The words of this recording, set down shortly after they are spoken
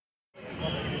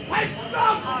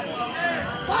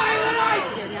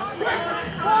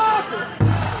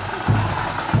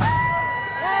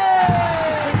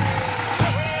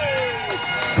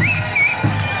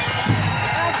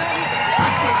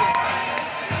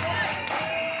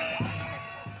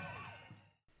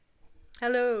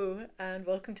Hello and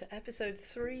welcome to episode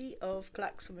 3 of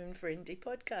Clacks WFI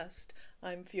Podcast.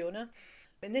 I'm Fiona.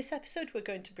 In this episode we're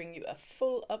going to bring you a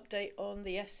full update on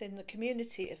the Yes in the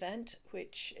Community event,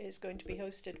 which is going to be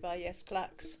hosted by Yes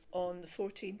Clacks on the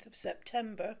 14th of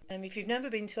September. And if you've never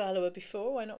been to Alloa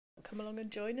before, why not come along and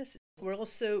join us? We'll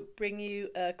also bring you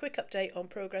a quick update on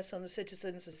progress on the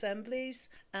citizens' assemblies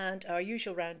and our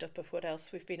usual roundup of what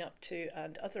else we've been up to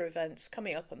and other events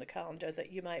coming up on the calendar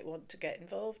that you might want to get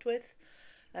involved with.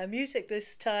 Music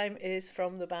this time is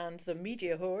from the band The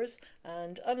Media Whores,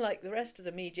 and unlike the rest of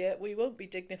the media, we won't be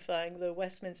dignifying the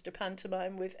Westminster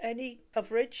pantomime with any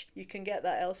coverage. You can get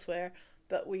that elsewhere,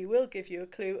 but we will give you a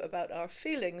clue about our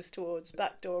feelings towards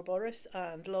Backdoor Boris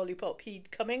and Lollipop Heed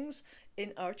Cummings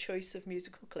in our choice of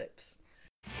musical clips.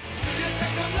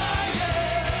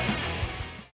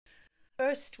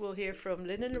 First, we'll hear from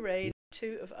Lynn and Lorraine,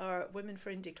 two of our Women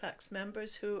for Indie Clacks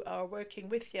members who are working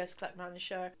with Yes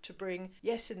Clackmannshire to bring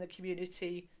Yes in the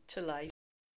Community to life.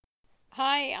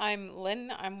 Hi, I'm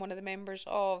Lynn. I'm one of the members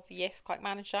of Yes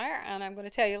Clackmannshire, and I'm going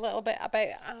to tell you a little bit about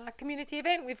a community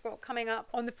event we've got coming up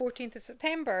on the 14th of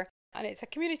September. And it's a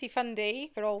community fun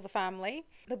day for all the family.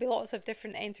 There'll be lots of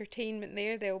different entertainment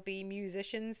there. There'll be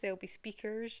musicians, there'll be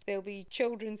speakers, there'll be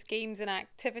children's games and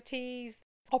activities,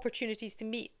 opportunities to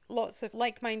meet lots of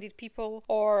like-minded people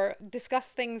or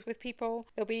discuss things with people.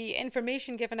 There'll be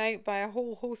information given out by a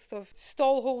whole host of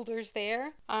stall holders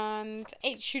there, and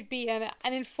it should be an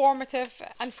informative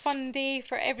and fun day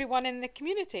for everyone in the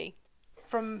community.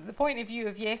 From the point of view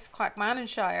of Yes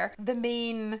Clackmannshire, the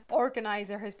main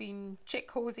organiser has been Chick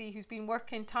Hosey, who's been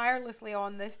working tirelessly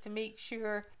on this to make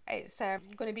sure it's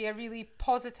going to be a really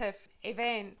positive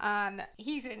event, and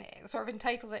he's sort of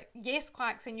entitled it Yes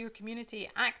Clacks in Your Community,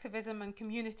 Activism and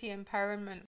Community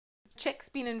Empowerment. Chick's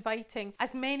been inviting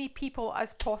as many people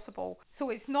as possible, so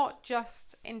it's not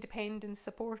just independent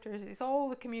supporters, it's all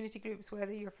the community groups,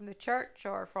 whether you're from the church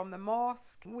or from the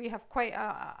mosque. We have quite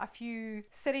a few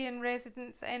Syrian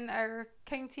residents in our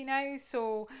county now,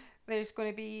 so there's going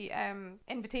to be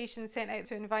invitations sent out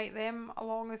to invite them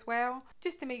along as well,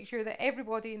 just to make sure that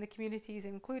everybody in the community is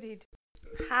included.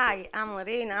 Hi, I'm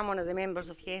Lorraine. I'm one of the members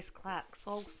of Yes Clacks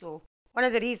also. One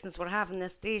of the reasons we're having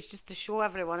this day is just to show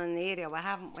everyone in the area we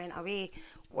haven't went away.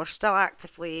 We're still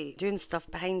actively doing stuff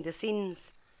behind the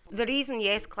scenes. The reason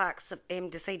Yes Clacks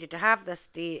decided to have this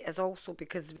day is also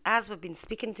because as we've been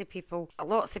speaking to people,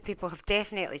 lots of people have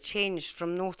definitely changed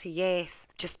from no to yes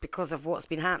just because of what's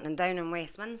been happening down in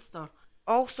Westminster.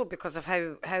 Also because of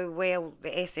how well the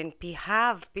SNP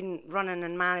have been running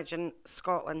and managing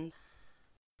Scotland.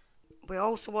 We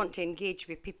also want to engage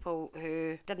with people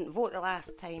who didn't vote the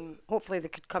last time. Hopefully they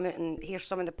could come out and hear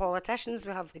some of the politicians.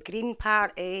 We have the Green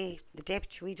Party, the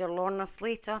Deputy Leader Lorna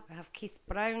Slater. We have Keith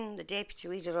Brown, the Deputy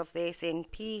Leader of the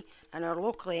SNP and our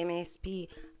local MSP,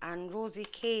 and Rosie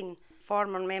Kane,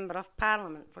 former Member of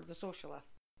Parliament for the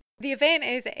Socialists. The event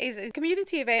is a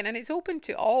community event and it's open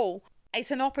to all. It's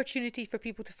an opportunity for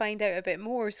people to find out a bit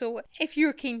more. So if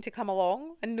you're keen to come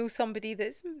along and know somebody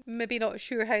that's maybe not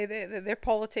sure how their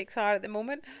politics are at the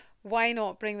moment, why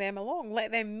not bring them along?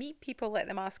 Let them meet people, let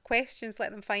them ask questions,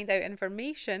 let them find out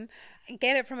information and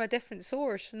get it from a different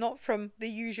source, not from the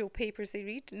usual papers they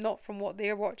read, not from what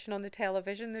they're watching on the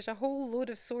television. There's a whole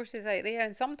load of sources out there,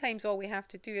 and sometimes all we have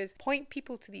to do is point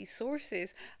people to these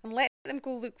sources and let them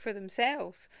go look for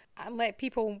themselves and let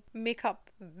people make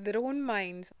up their own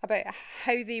minds about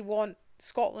how they want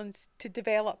Scotland to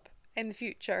develop in the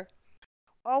future.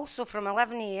 Also from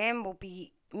 11 a.m. we'll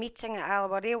be meeting at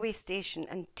Alloa railway station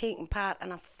and taking part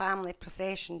in a family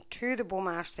procession to the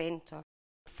Beaumarsh Centre.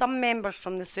 Some members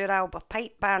from the Sur Alba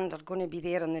Pipe Band are going to be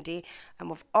there on the day, and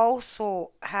we've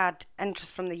also had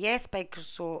interest from the Yes Bikers,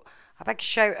 so a big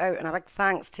shout out and a big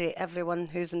thanks to everyone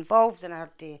who's involved in our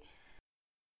day.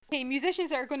 Okay, musicians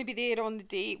that are going to be there on the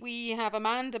day, we have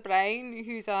Amanda Brown,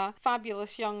 who's a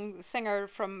fabulous young singer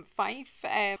from Fife.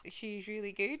 She's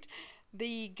really good.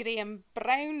 The Graham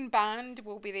Brown Band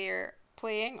will be there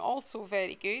playing, also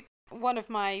very good. One of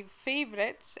my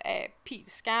favourites, Pete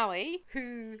Scally,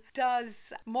 who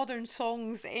does modern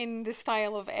songs in the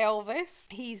style of Elvis.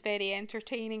 He's very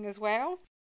entertaining as well.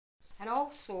 And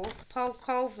also, Paul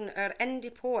Colvin, our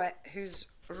indie poet, who's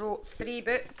wrote 3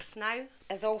 books now,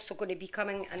 is also going to be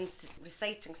coming and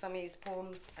reciting some of his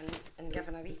poems and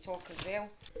giving a wee talk as well.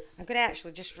 I'm going to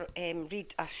actually just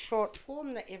read a short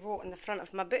poem that he wrote in the front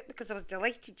of my book because I was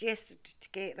delighted yesterday to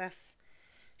get this.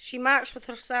 She marched with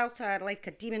her saltire like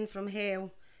a demon from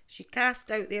hell. She cast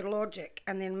out their logic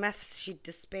and their myths she'd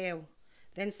dispel.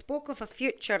 Then spoke of a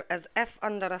future as if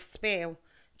under a spell,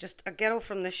 just a girl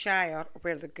from the Shire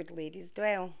where the good ladies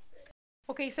dwell.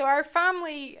 Okay, so our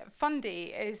family fun day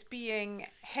is being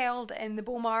held in the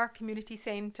Beaumar Community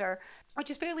Centre, which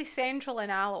is fairly central in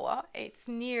Alloa. It's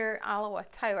near Alloa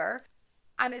Tower.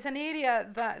 And it's an area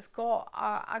that's got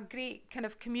a great kind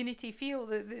of community feel.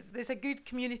 There's a good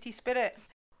community spirit.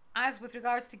 As with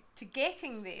regards to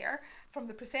getting there from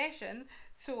the procession,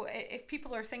 so if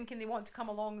people are thinking they want to come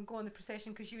along and go on the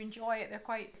procession because you enjoy it, they're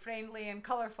quite friendly and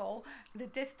colourful. The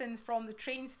distance from the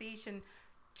train station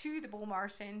to the Beaumar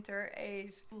Centre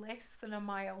is less than a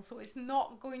mile, so it's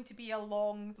not going to be a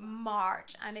long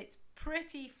march, and it's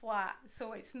pretty flat,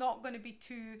 so it's not going to be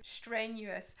too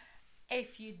strenuous.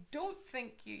 If you don't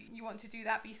think you want to do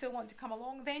that but you still want to come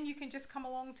along, then you can just come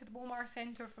along to the Beaumar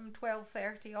Centre from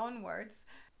 12:30 onwards.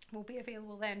 Will be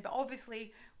available then, but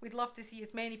obviously we'd love to see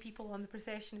as many people on the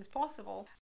procession as possible.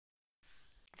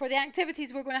 For the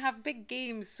activities, we're going to have big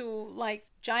games, so like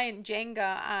Giant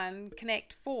Jenga and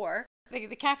Connect 4.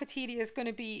 The cafeteria is going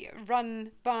to be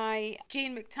run by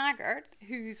Jane McTaggart,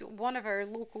 who's one of our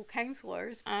local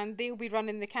councillors, and they'll be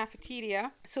running the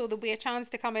cafeteria. So there'll be a chance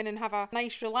to come in and have a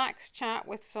nice relaxed chat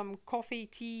with some coffee,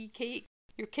 tea, cake.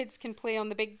 Your kids can play on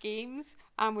the big games,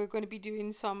 and we're going to be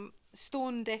doing some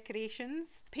stone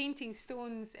decorations. Painting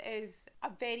stones is a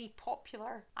very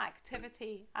popular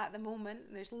activity at the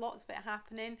moment. There's lots of it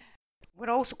happening. We're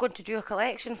also going to do a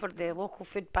collection for the local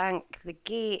food bank, the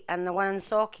Gate, and the one in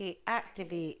Sauchie,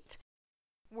 Activate.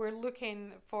 We're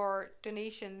looking for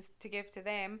donations to give to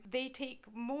them. They take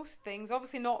most things,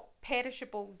 obviously not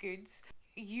perishable goods.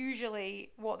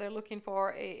 Usually what they're looking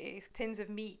for is tins of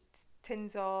meat,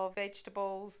 tins of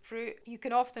vegetables, fruit. You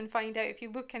can often find out if you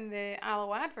look in the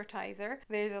Alloa Advertiser,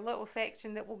 there's a little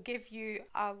section that will give you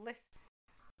a list.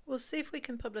 We'll see if we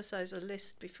can publicise a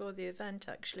list before the event,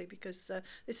 actually, because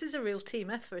this is a real team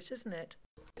effort, isn't it?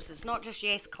 It's not just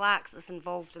Yes Clacks that's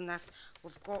involved in this.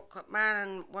 We've got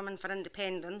Clackmannan Women for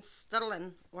Independence,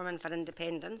 Stirling Women for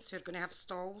Independence, who are going to have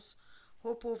stalls.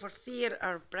 Hope Over Fear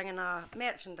are bringing a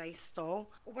merchandise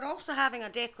stall. We're also having a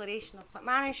declaration of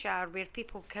Clackmannanshire where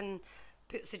people can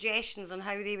put suggestions on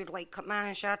how they would like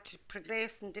Clackmannanshire to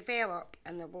progress and develop,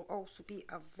 and there will also be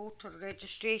a voter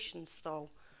registration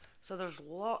stall. So there's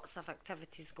lots of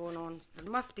activities going on. There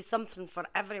must be something for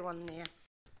everyone there.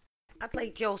 I'd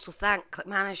like to also thank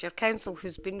Clackmannanshire Council,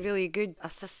 who's been really good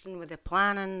assisting with the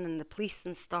planning and the police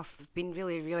and stuff. They've been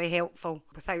really, really helpful.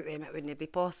 Without them it wouldn't be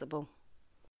possible.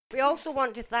 We also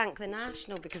want to thank the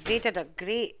National because they did a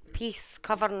great piece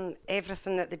covering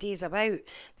everything that the day's about.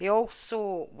 They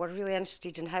also were really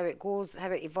interested in how it goes,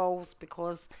 how it evolves,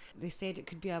 because they said it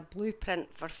could be a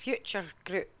blueprint for future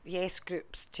Yes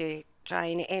groups to try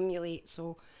and emulate.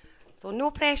 So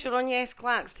no pressure on Yes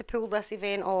Clacks to pull this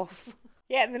event off.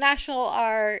 Yeah, the National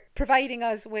are providing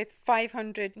us with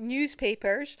 500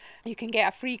 newspapers. You can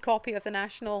get a free copy of the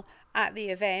National at the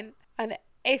event, and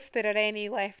if there are any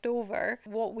left over,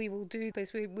 what we will do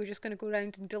is we're just going to go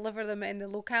around and deliver them in the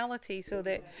locality so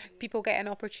that people get an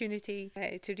opportunity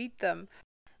to read them.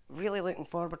 Really looking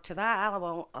forward to that.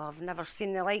 Alloa, I've never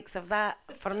seen the likes of that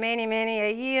for many, many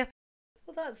a year.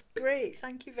 Well, that's great.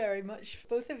 Thank you very much,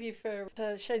 both of you, for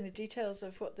sharing the details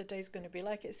of what the day's going to be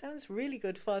like. It sounds really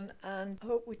good fun, and I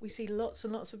hope we see lots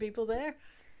and lots of people there.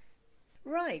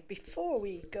 Right, before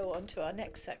we go on to our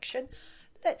next section,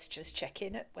 let's just check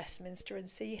in at Westminster and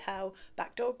see how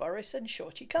Backdoor Boris and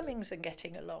Shorty Cummings are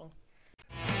getting along.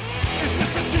 Is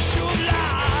this a tissue of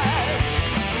lies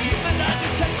that I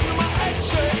detect through my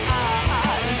X-ray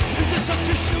eyes? Is this a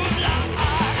tissue of lies?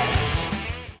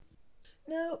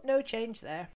 No change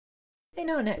there. In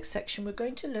our next section, we're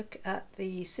going to look at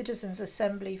the Citizens'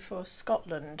 Assembly for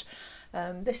Scotland.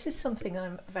 This is something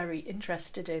I'm very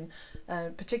interested in,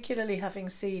 particularly having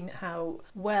seen how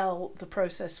well the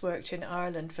process worked in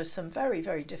Ireland for some very,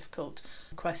 very difficult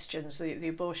questions, the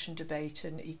abortion debate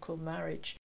and equal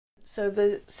marriage. So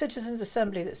the Citizens'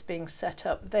 Assembly that's being set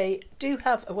up, they do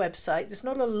have a website. There's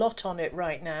not a lot on it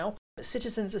right now.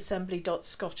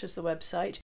 citizensassembly.scot is the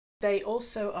website. They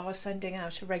also are sending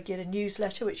out a regular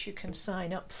newsletter which you can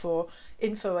sign up for,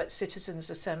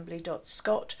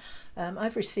 info@citizensassembly.scot.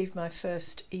 I've received my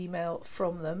first email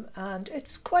from them and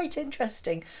it's quite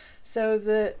interesting. So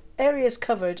the areas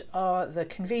covered are the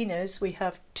conveners. We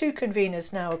have 2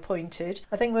 conveners now appointed.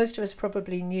 I think most of us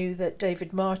probably knew that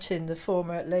David Martin, the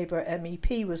former Labour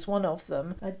MEP, was one of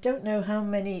them. I don't know how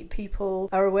many people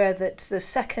are aware that the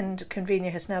second convener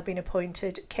has now been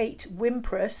appointed, Kate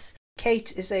Wimpress.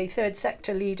 Kate is a third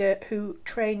sector leader who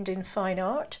trained in fine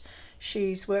art.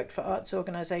 She's worked for arts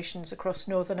organisations across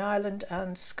Northern Ireland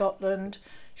and Scotland.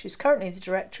 She's currently the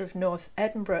director of North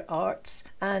Edinburgh Arts,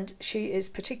 and she is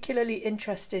particularly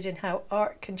interested in how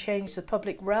art can change the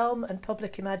public realm and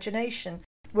public imagination.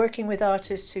 working with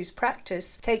artists whose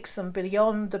practice takes them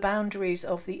beyond the boundaries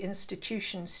of the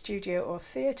institution, studio or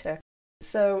theatre.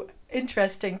 So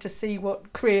interesting to see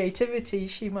what creativity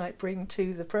she might bring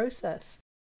to the process.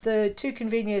 The two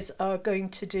conveners are going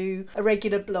to do a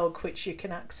regular blog which you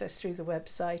can access through the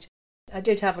website. I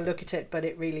did have a look at it, but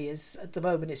it really is, at the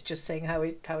moment, it's just saying how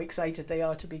excited they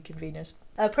are to be conveners.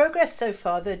 Progress so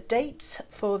far, the dates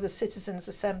for the Citizens'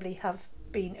 Assembly have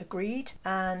been agreed,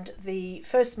 and the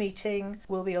first meeting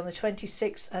will be on the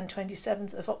 26th and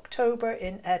 27th of October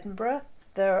in Edinburgh.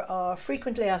 There are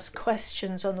frequently asked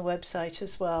questions on the website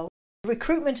as well.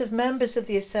 Recruitment of members of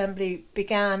the Assembly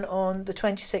began on the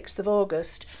 26th of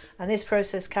August, and this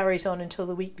process carries on until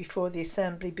the week before the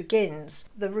Assembly begins.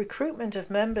 The recruitment of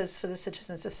members for the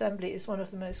Citizens' Assembly is one of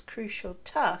the most crucial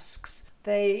tasks.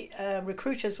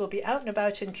 Recruiters will be out and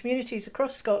about in communities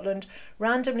across Scotland,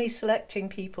 randomly selecting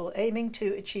people, aiming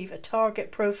to achieve a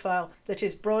target profile that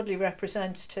is broadly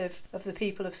representative of the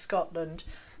people of Scotland.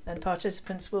 And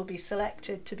participants will be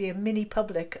selected to be a mini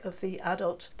public of the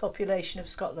adult population of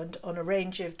Scotland on a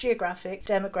range of geographic,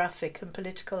 demographic and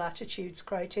political attitudes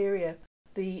criteria.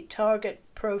 The target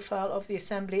profile of the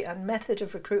Assembly and method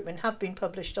of recruitment have been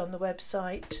published on the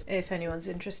website. If anyone's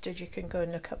interested, you can go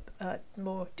and look up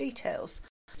more details.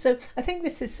 So I think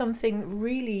this is something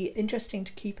really interesting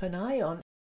to keep an eye on.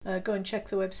 Go and check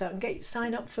the website and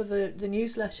sign up for the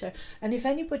newsletter. And if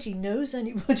anybody knows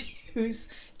anybody who's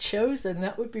chosen,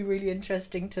 that would be really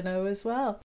interesting to know as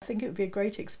well. I think it would be a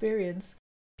great experience.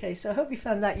 Okay, so I hope you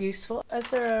found that useful. As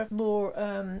there are more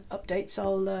updates,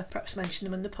 I'll perhaps mention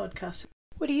them in the podcast.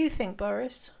 What do you think,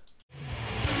 Boris? Do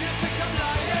you think I'm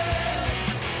lying?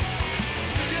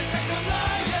 Do you think I'm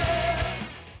lying?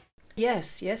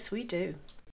 Yes, we do.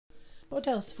 What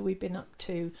else have we been up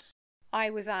to? I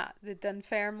was at the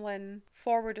Dunfermline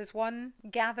Forward as One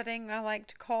gathering, I like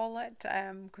to call it,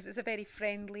 because it's a very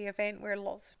friendly event where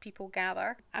lots of people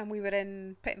gather. And we were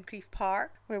in Pittencrieff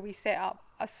Park where we set up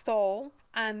a stall.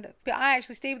 But I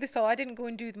actually stayed with the stall. I didn't go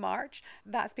and do the march.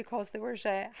 That's because there was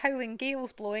howling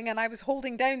gales blowing and I was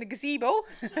holding down the gazebo,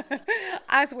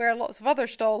 as were lots of other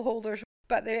stall holders.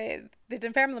 But the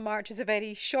Dunfermline March is a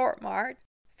very short march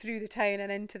through the town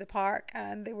and into the park,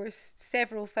 and there was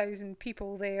several thousand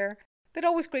people there. They're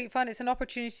always great fun. It's an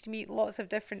opportunity to meet lots of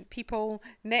different people,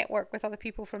 network with other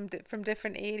people from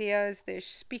different areas. There's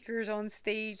speakers on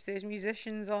stage, there's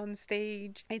musicians on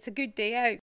stage. It's a good day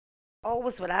out.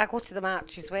 Always when I go to the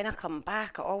marches, when I come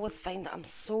back, I always find that I'm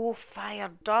so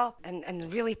fired up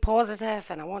and really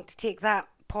positive, and I want to take that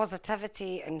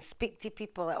positivity and speak to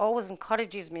people. It always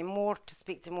encourages me more to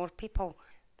speak to more people.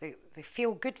 The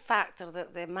feel-good factor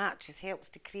that the matches helps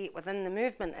to create within the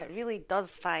movement, it really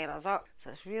does fire us up. So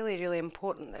it's really, really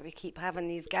important that we keep having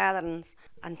these gatherings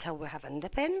until we have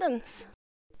independence.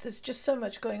 There's just so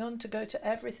much going on to go to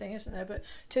everything, isn't there? But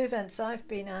two events I've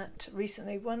been at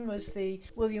recently. One was the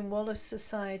William Wallace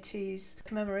Society's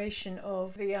commemoration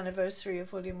of the anniversary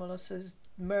of William Wallace's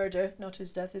murder, not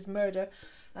his death, his murder,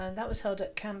 and that was held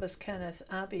at Cambus Kenneth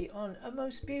Abbey on a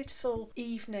most beautiful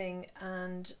evening,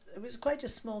 and it was quite a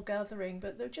small gathering,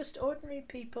 but they're just ordinary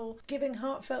people giving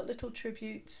heartfelt little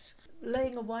tributes,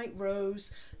 laying a white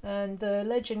rose. And the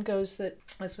legend goes that,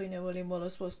 as we know, William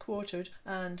Wallace was quartered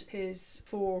and his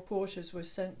 4 quarters were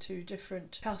sent to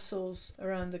different castles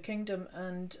around the kingdom,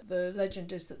 and the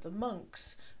legend is that the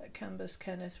monks at Cambus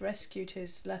Kenneth rescued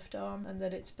his left arm and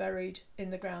that it's buried in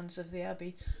the grounds of the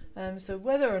abbey. So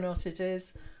whether or not it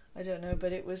is, I don't know,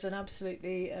 but it was an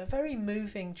absolutely very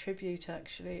moving tribute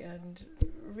actually, and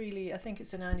really I think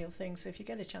it's an annual thing, so if you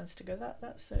get a chance to go,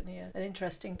 that's certainly an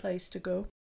interesting place to go.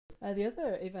 The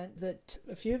other event that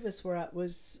a few of us were at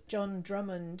was John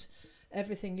Drummond,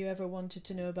 Everything You Ever Wanted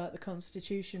to Know About the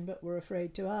Constitution But Were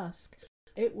Afraid to Ask.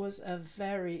 It was a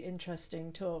very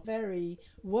interesting talk, very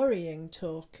worrying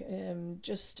talk,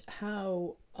 just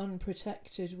how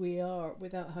unprotected we are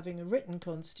without having a written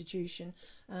constitution.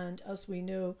 And as we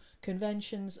know,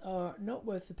 conventions are not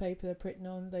worth the paper they're written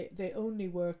on. They only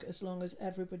work as long as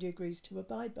everybody agrees to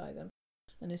abide by them.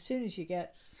 And as soon as you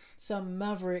get some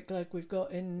maverick like we've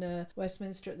got in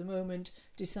Westminster at the moment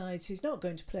decides he's not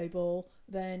going to play ball,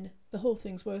 then the whole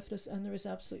thing's worthless and there is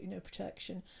absolutely no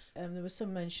protection. There was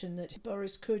some mention that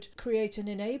Boris could create an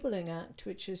enabling act,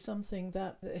 which is something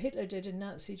that Hitler did in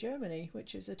Nazi Germany,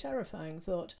 which is a terrifying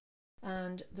thought.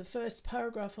 And the first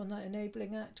paragraph on that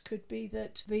enabling act could be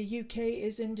that the UK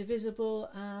is indivisible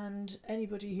and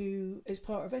anybody who is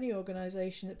part of any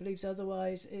organisation that believes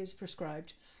otherwise is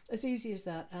proscribed. As easy as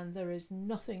that, and there is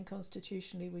nothing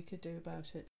constitutionally we could do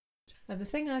about it. And the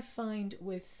thing I find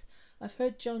I've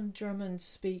heard John Drummond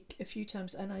speak a few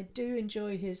times, and I do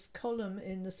enjoy his column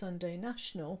in the Sunday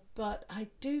National, but I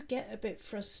do get a bit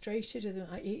frustrated with him.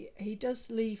 He does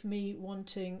leave me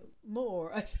wanting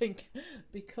more, I think,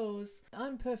 because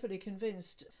I'm perfectly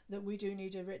convinced that we do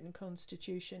need a written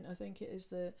constitution. I think it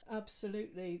is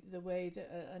absolutely the way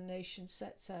that a nation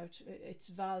sets out its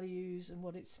values and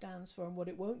what it stands for and what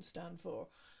it won't stand for.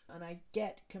 And I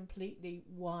get completely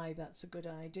why that's a good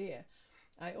idea.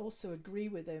 I also agree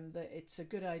with him that it's a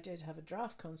good idea to have a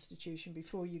draft constitution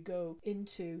before you go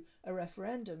into a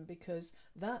referendum, because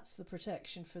that's the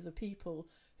protection for the people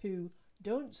who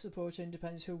don't support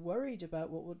independence, who are worried about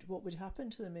what would happen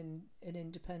to them in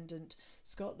independent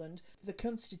Scotland. The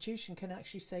constitution can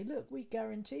actually say, look, we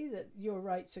guarantee that your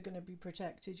rights are going to be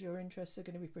protected, your interests are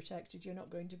going to be protected, you're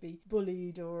not going to be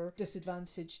bullied or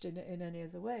disadvantaged in any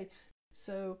other way.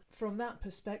 So from that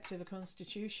perspective, a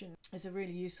constitution is a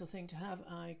really useful thing to have.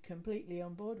 I'm completely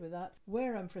on board with that.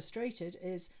 Where I'm frustrated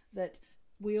is that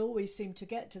we always seem to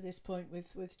get to this point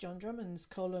with John Drummond's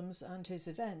columns and his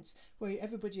events where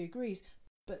everybody agrees,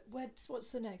 but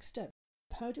what's the next step?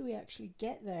 How do we actually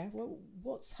get there?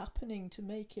 What's happening to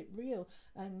make it real?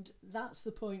 And that's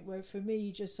the point where, for me,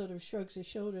 he just sort of shrugs his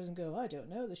shoulders and go, I don't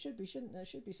know, there should be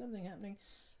something happening.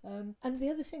 And the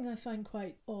other thing I find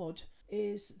quite odd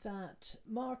is that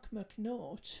Mark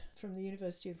McNaught from the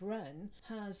University of Rennes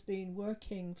has been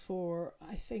working for,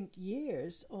 I think,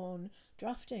 years on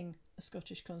drafting a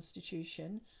Scottish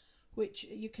constitution, which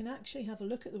you can actually have a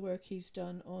look at the work he's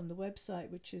done on the website,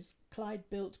 which is Clyde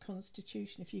Built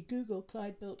Constitution. If you Google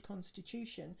Clyde Built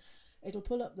Constitution, it'll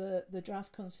pull up the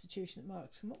draft constitution that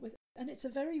Mark's come up with. And it's a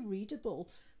very readable,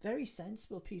 very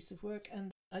sensible piece of work.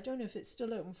 And I don't know if it's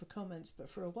still open for comments, but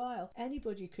for a while,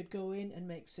 anybody could go in and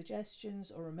make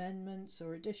suggestions or amendments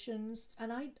or additions.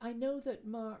 And I know that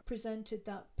Mark presented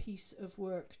that piece of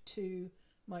work to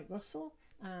Mike Russell,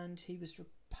 and he was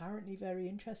apparently very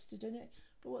interested in it.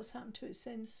 But what's happened to it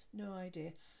since? No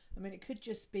idea. I mean, it could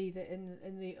just be that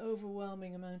in the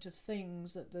overwhelming amount of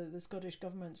things that the Scottish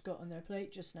government's got on their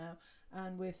plate just now,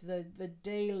 and with the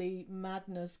daily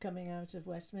madness coming out of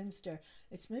Westminster,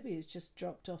 it's just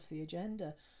dropped off the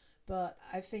agenda. But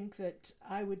I think that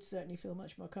I would certainly feel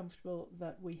much more comfortable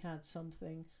that we had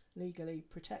something legally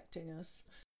protecting us.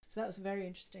 So that was a very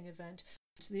interesting event.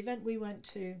 So the event we went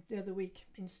to the other week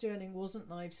in Stirling wasn't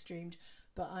live streamed,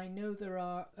 but I know there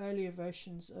are earlier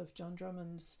versions of John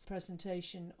Drummond's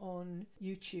presentation on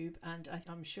YouTube, and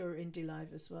I'm sure Indie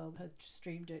Live as well had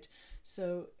streamed it.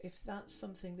 So if that's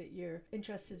something that you're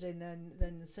interested in,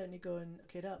 then certainly go and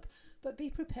look it up. But be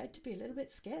prepared to be a little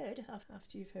bit scared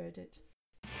after you've heard it.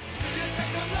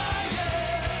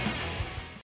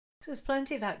 So there's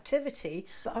plenty of activity,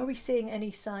 but are we seeing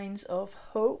any signs of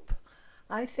hope?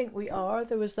 I think we are.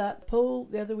 There was that poll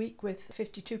the other week with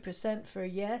 52% for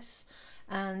yes,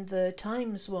 and the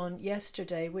Times one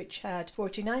yesterday which had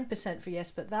 49% for yes,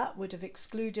 but that would have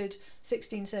excluded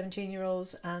 16,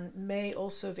 17-year-olds and may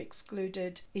also have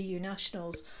excluded EU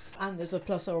nationals, and there's a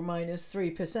plus or minus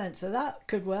 3%, so that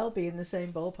could well be in the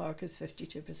same ballpark as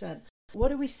 52%.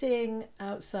 What are we seeing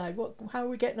outside? How are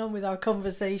we getting on with our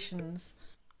conversations?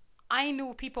 I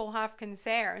know people have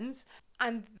concerns,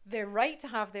 and they're right to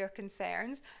have their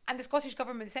concerns. And the Scottish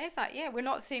Government says that, yeah, we're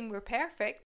not saying we're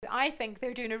perfect. I think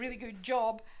they're doing a really good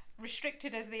job,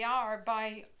 restricted as they are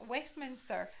by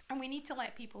Westminster. And we need to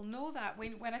let people know that.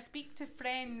 When I speak to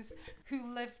friends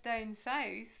who live down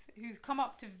south, who've come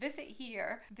up to visit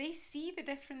here, they see the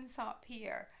difference up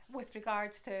here with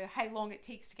regards to how long it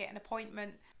takes to get an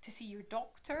appointment to see your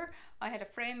doctor. I had a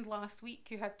friend last week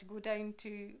who had to go down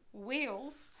to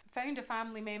Wales, found a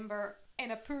family member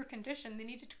in a poor condition. They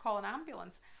needed to call an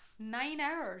ambulance. 9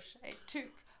 hours it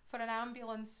took for an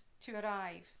ambulance to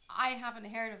arrive. I haven't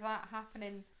heard of that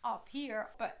happening up here,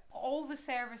 but all the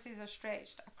services are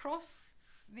stretched across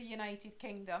the United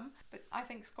Kingdom, but I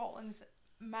think Scotland's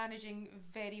managing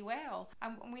very well,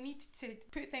 and we need to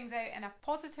put things out in a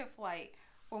positive light.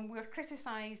 When we're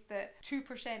criticised that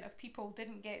 2% of people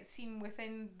didn't get seen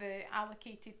within the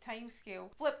allocated timescale,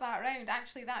 flip that around.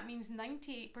 Actually, that means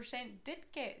 98% did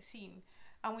get seen.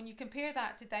 And when you compare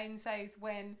that to down south,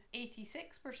 when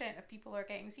 86% of people are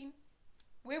getting seen,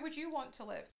 where would you want to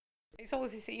live? It's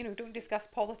always to say, don't discuss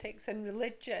politics and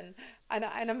religion. And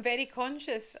I'm very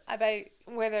conscious about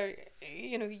whether,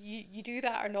 you do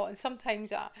that or not. And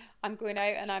sometimes I'm going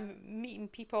out and I'm meeting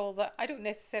people that I don't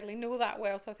necessarily know that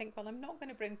well. So I think, well, I'm not going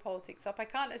to bring politics up. I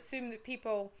can't assume that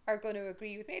people are going to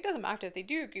agree with me. It doesn't matter if they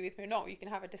do agree with me or not. You can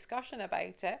have a discussion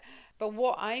about it. But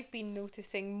what I've been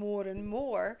noticing more and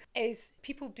more is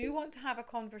people do want to have a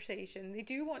conversation. They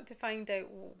do want to find out,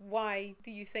 why do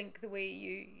you think the way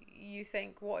you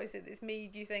think? What is it that's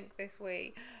made you think this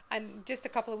way? And just a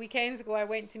couple of weekends ago, I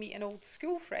went to meet an old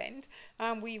school friend,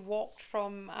 and we walked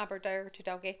from Aberdour to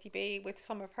Dalgety Bay with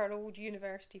some of her old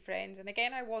university friends. And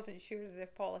again, I wasn't sure of the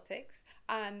politics.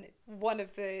 And one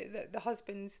of the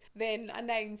husbands then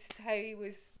announced how he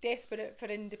was desperate for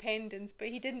independence, but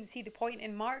he didn't see the point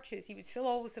in marches. He would still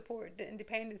always support the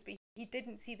independence, but he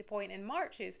didn't see the point in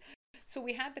marches. So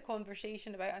we had the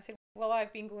conversation about it. I said, well,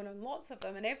 I've been going on lots of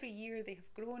them, and every year they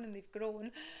have grown and they've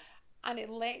grown, and it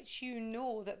lets you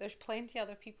know that there's plenty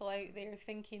other people out there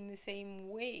thinking the same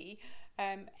way.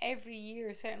 Every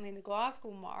year, certainly in the Glasgow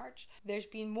March, there's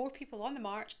been more people on the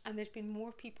march, and there's been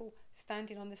more people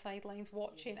standing on the sidelines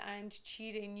watching and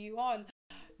cheering you on.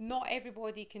 Not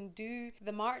everybody can do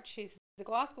the marches. The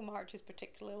Glasgow March is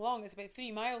particularly long. It's about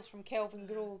 3 miles from Kelvin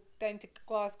Grove down to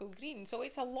Glasgow Green. So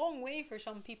it's a long way for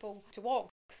some people to walk.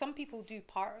 Some people do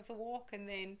part of the walk and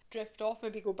then drift off,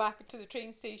 maybe go back to the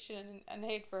train station and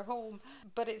head for home.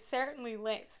 But it certainly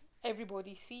lets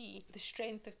everybody see the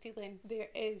strength of feeling there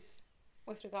is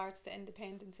with regards to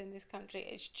independence in this country.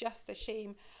 It's just a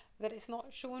shame that it's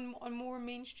not shown on more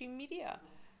mainstream media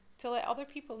to let other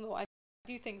people know. I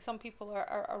do think some people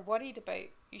are worried about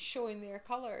showing their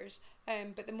colours,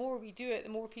 but the more we do it,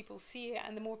 the more people see it,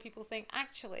 and the more people think,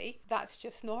 actually, that's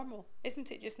just normal.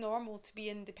 Isn't it just normal to be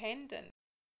independent?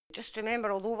 Just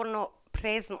remember, although we're not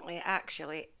presently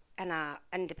actually in a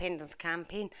independence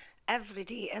campaign, every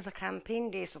day is a campaign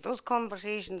day. So those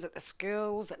conversations at the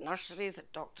schools, at nurseries,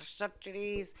 at doctors'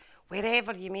 surgeries,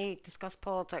 wherever you may discuss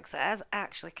politics, it is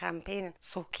actually campaigning.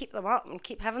 So keep them up and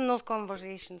keep having those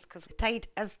conversations, because the tide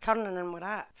is turning and we're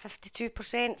at 52%,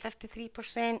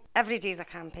 53%. Every day is a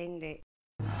campaign day.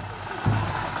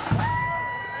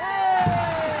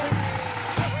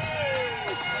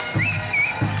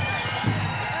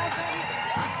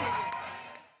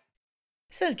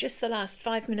 So just the last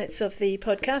 5 minutes of the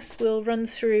podcast, we'll run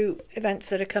through events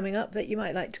that are coming up that you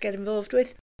might like to get involved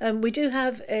with. We do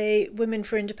have a Women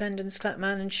for Independence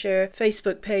Clackmannanshire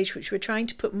Facebook page, which we're trying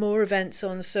to put more events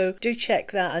on, so do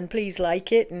check that and please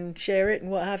like it and share it and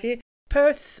what have you.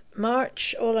 Perth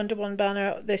March, all under one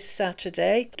banner this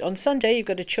Saturday. On Sunday, you've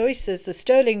got a choice. There's the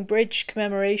Stirling Bridge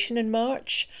commemoration in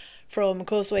March, from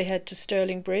Causeway Head to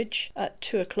Stirling Bridge at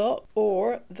 2:00,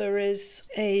 or there is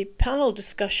a panel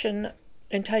discussion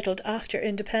entitled After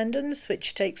Independence,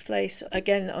 which takes place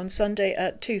again on Sunday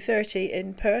at 2:30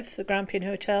 in Perth, the Grampian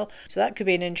Hotel. So that could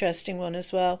be an interesting one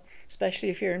as well, especially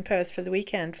if you're in Perth for the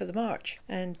weekend for the march.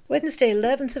 And Wednesday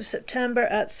 11th of September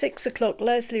at 6:00,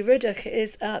 Leslie Riddoch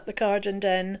is at the Carden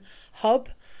Den Hub.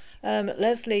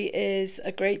 Leslie is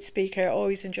a great speaker. I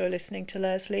always enjoy listening to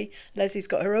Leslie. Leslie's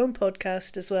got her own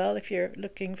podcast as well, if you're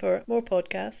looking for more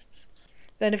podcasts.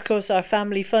 Then, of course, our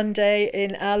Family Fun Day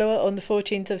in Alloa on the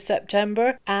 14th of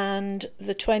September. And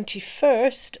the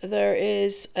 21st, there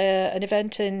is an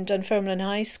event in Dunfermline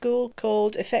High School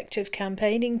called Effective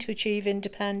Campaigning to Achieve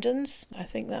Independence. I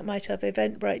think that might have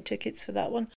Eventbrite tickets for that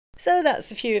one. So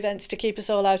that's a few events to keep us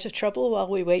all out of trouble while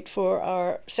we wait for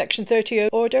our Section 30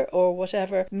 order, or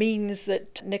whatever means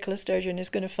that Nicola Sturgeon is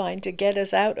going to find to get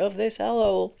us out of this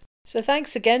hellhole. So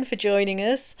thanks again for joining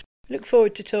us. Look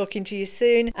forward to talking to you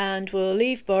soon, and we'll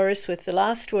leave Boris with the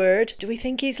last word. Do we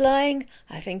think he's lying?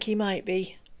 I think he might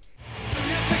be. Do you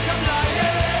think I'm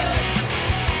lying?